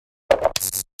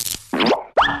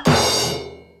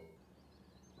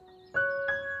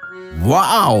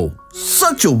Wow!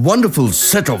 Such a wonderful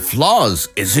set of flowers,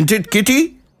 isn't it,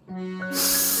 Kitty?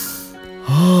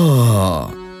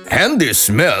 And they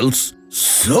smells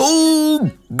so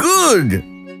good.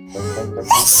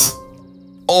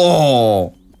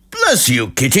 Oh, bless you,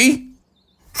 Kitty.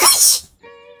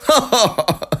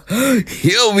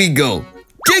 Here we go.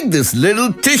 Take this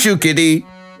little tissue, Kitty.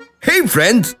 Hey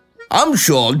friends, I'm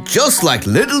sure just like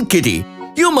little Kitty,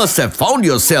 you must have found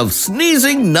yourself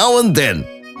sneezing now and then.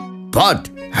 But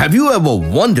have you ever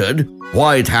wondered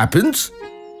why it happens?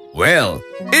 Well,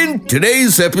 in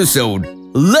today's episode,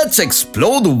 let's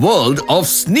explore the world of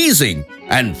sneezing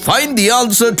and find the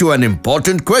answer to an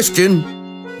important question.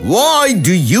 Why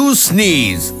do you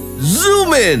sneeze?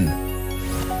 Zoom in!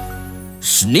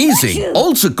 Sneezing,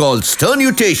 also called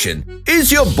sternutation,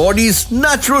 is your body's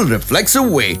natural reflexive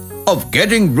way of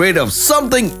getting rid of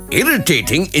something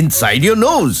irritating inside your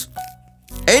nose.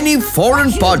 Any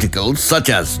foreign particles such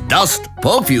as dust,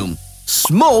 perfume,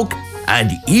 smoke,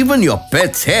 and even your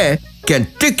pet's hair can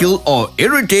tickle or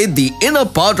irritate the inner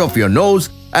part of your nose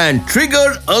and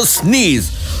trigger a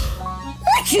sneeze.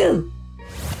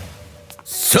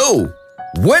 So,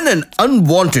 when an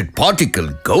unwanted particle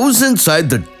goes inside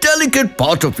the delicate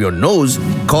part of your nose,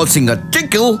 causing a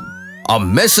tickle, a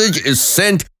message is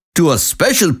sent to a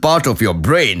special part of your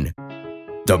brain.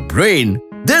 The brain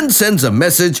then sends a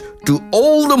message to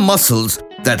all the muscles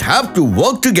that have to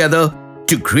work together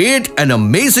to create an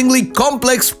amazingly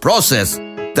complex process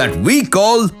that we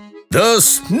call the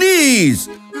sneeze.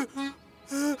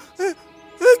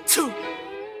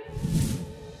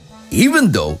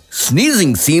 Even though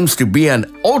sneezing seems to be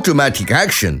an automatic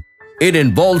action, it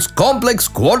involves complex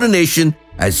coordination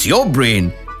as your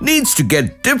brain needs to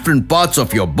get different parts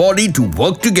of your body to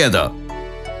work together.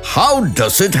 How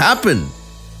does it happen?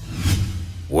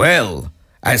 Well,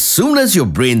 as soon as your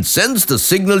brain sends the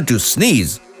signal to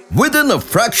sneeze, within a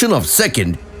fraction of a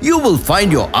second, you will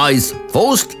find your eyes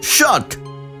forced shut,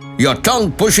 your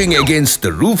tongue pushing against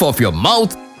the roof of your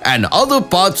mouth, and other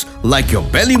parts like your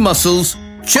belly muscles,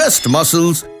 chest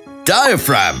muscles,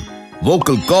 diaphragm,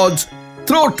 vocal cords,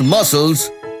 throat muscles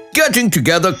getting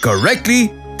together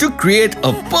correctly to create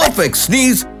a perfect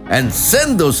sneeze and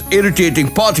send those irritating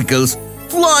particles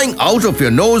flying out of your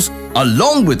nose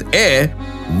along with air,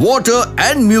 water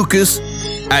and mucus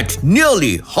at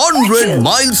nearly 100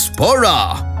 miles per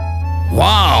hour.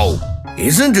 Wow!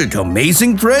 Isn't it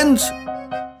amazing, friends?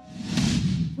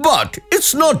 But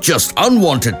it's not just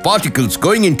unwanted particles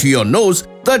going into your nose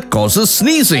that causes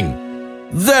sneezing.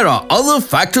 There are other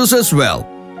factors as well,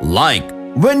 like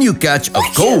when you catch a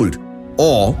cold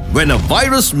or when a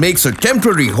virus makes a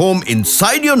temporary home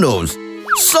inside your nose.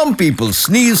 Some people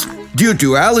sneeze due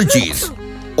to allergies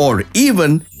or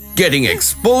even getting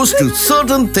exposed to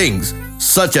certain things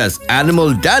such as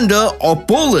animal dander or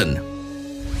pollen.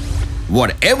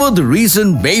 Whatever the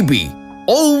reason may be,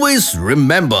 always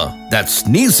remember that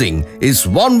sneezing is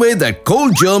one way that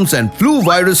cold germs and flu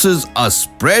viruses are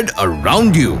spread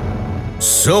around you.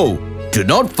 So, do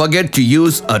not forget to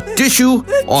use a tissue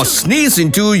or sneeze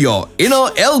into your inner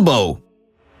elbow.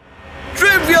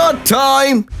 Trivia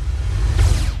time!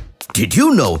 Did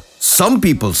you know some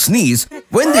people sneeze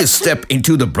when they step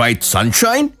into the bright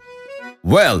sunshine?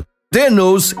 Well, their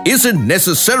nose isn't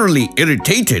necessarily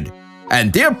irritated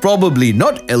and they're probably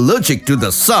not allergic to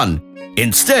the sun.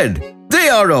 Instead, they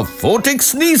are a photic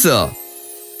sneezer.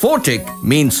 Photic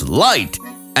means light,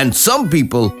 and some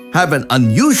people have an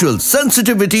unusual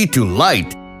sensitivity to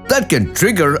light that can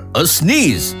trigger a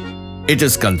sneeze. It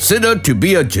is considered to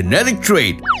be a genetic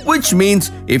trait, which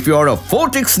means if you are a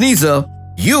photic sneezer,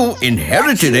 you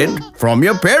inherited it from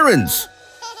your parents.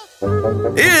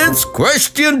 It's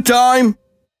question time.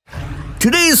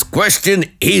 Today's question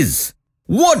is,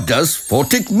 what does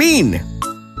photic mean?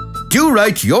 Do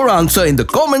write your answer in the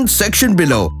comments section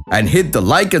below and hit the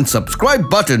like and subscribe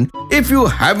button if you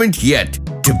haven't yet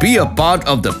to be a part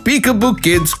of the Peekaboo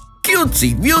Kidz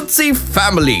cutesy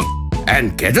family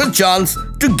and get a chance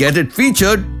to get it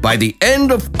featured by the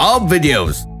end of our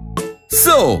videos.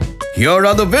 So, here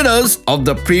are the winners of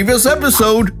the previous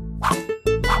episode.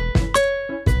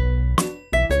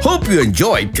 Hope you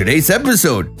enjoyed today's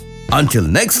episode. Until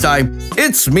next time,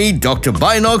 it's me, Dr.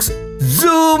 Binocs,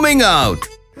 zooming out.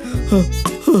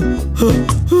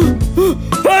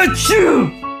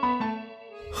 Achoo!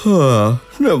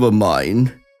 Never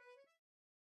mind.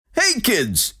 Hey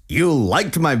kids, you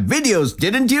liked my videos,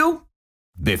 didn't you?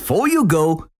 Before you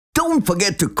go, don't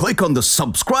forget to click on the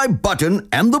subscribe button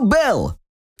and the bell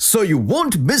so you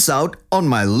won't miss out on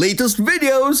my latest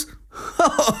videos.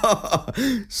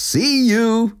 See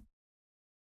you!